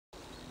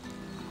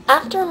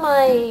After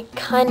my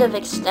kind of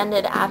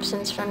extended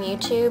absence from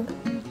YouTube,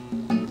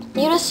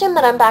 you'd assume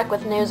that I'm back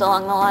with news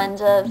along the lines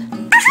of,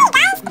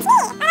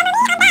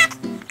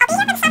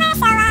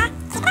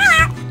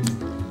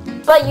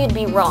 but you'd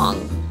be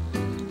wrong,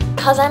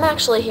 cause I'm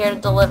actually here to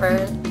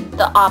deliver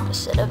the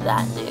opposite of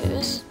that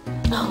news.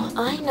 Oh,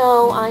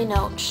 I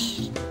know,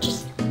 shh,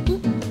 just,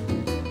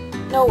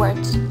 no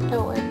words.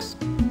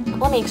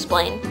 Let me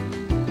explain.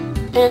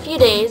 In a few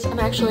days, I'm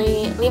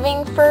actually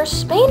leaving for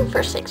Spain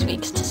for 6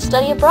 weeks to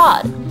study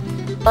abroad.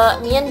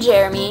 Me and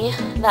Jeremy,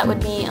 that would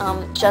be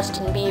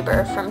Justin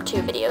Bieber from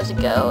 2 videos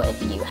ago,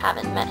 if you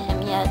haven't met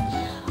him yet,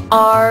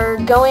 are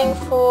going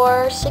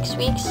for 6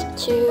 weeks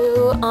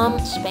to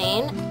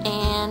Spain,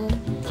 and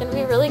it's gonna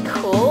be really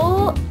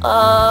cool.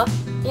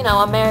 You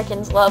know,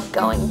 Americans love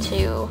going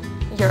to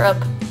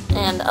Europe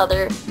and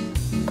other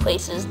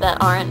places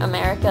that aren't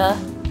America.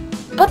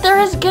 But there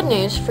is good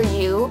news for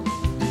you.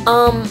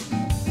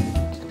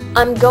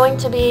 I'm going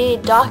to be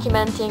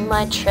documenting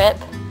my trip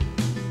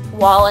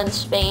while in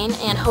Spain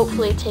and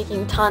hopefully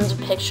taking tons of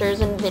pictures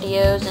and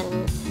videos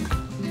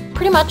and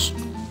pretty much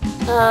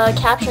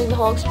capturing the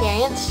whole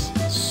experience.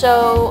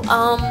 So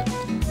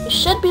you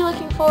should be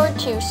looking forward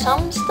to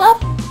some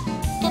stuff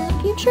in the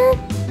future.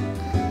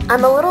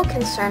 I'm a little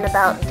concerned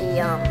about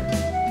the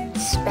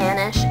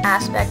Spanish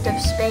aspect of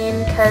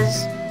Spain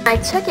because I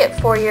took it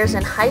 4 years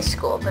in high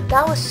school, but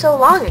that was so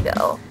long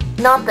ago.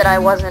 Not that I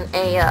wasn't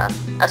a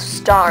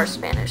star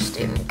Spanish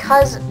student,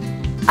 cause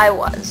I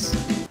was.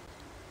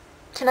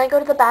 Can I go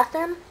to the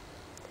bathroom?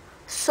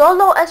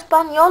 Solo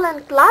español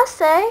en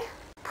clase.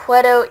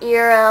 Puedo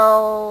ir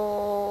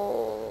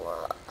al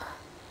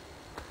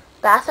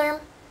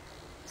bathroom?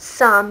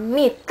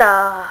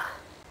 Samita.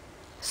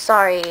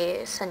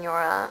 Sorry,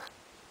 señora.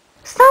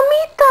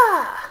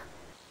 Samita!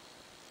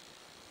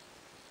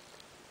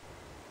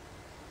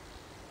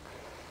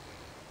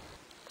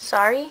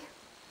 Sorry?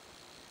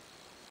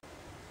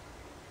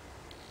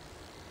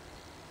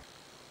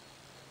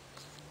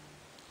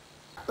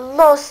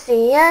 Lo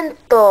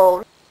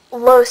siento.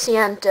 Lo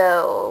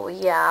siento,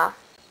 yeah.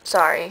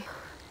 Sorry.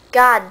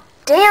 God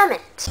damn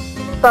it!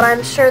 But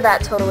I'm sure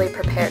that totally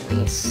prepared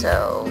me,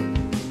 so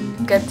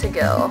good to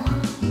go.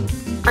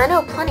 I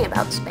know plenty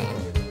about Spain.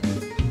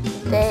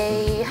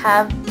 They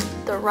have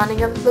the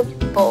running of the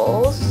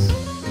bulls,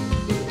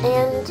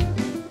 and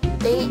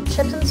they eat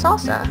chips and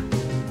salsa.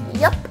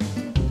 Yup.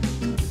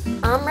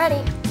 I'm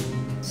ready.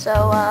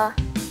 So,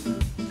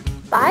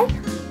 bye?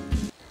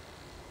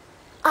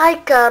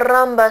 Ay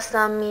caramba,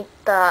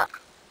 Samita.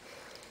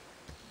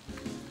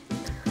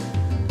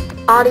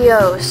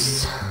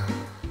 Adios.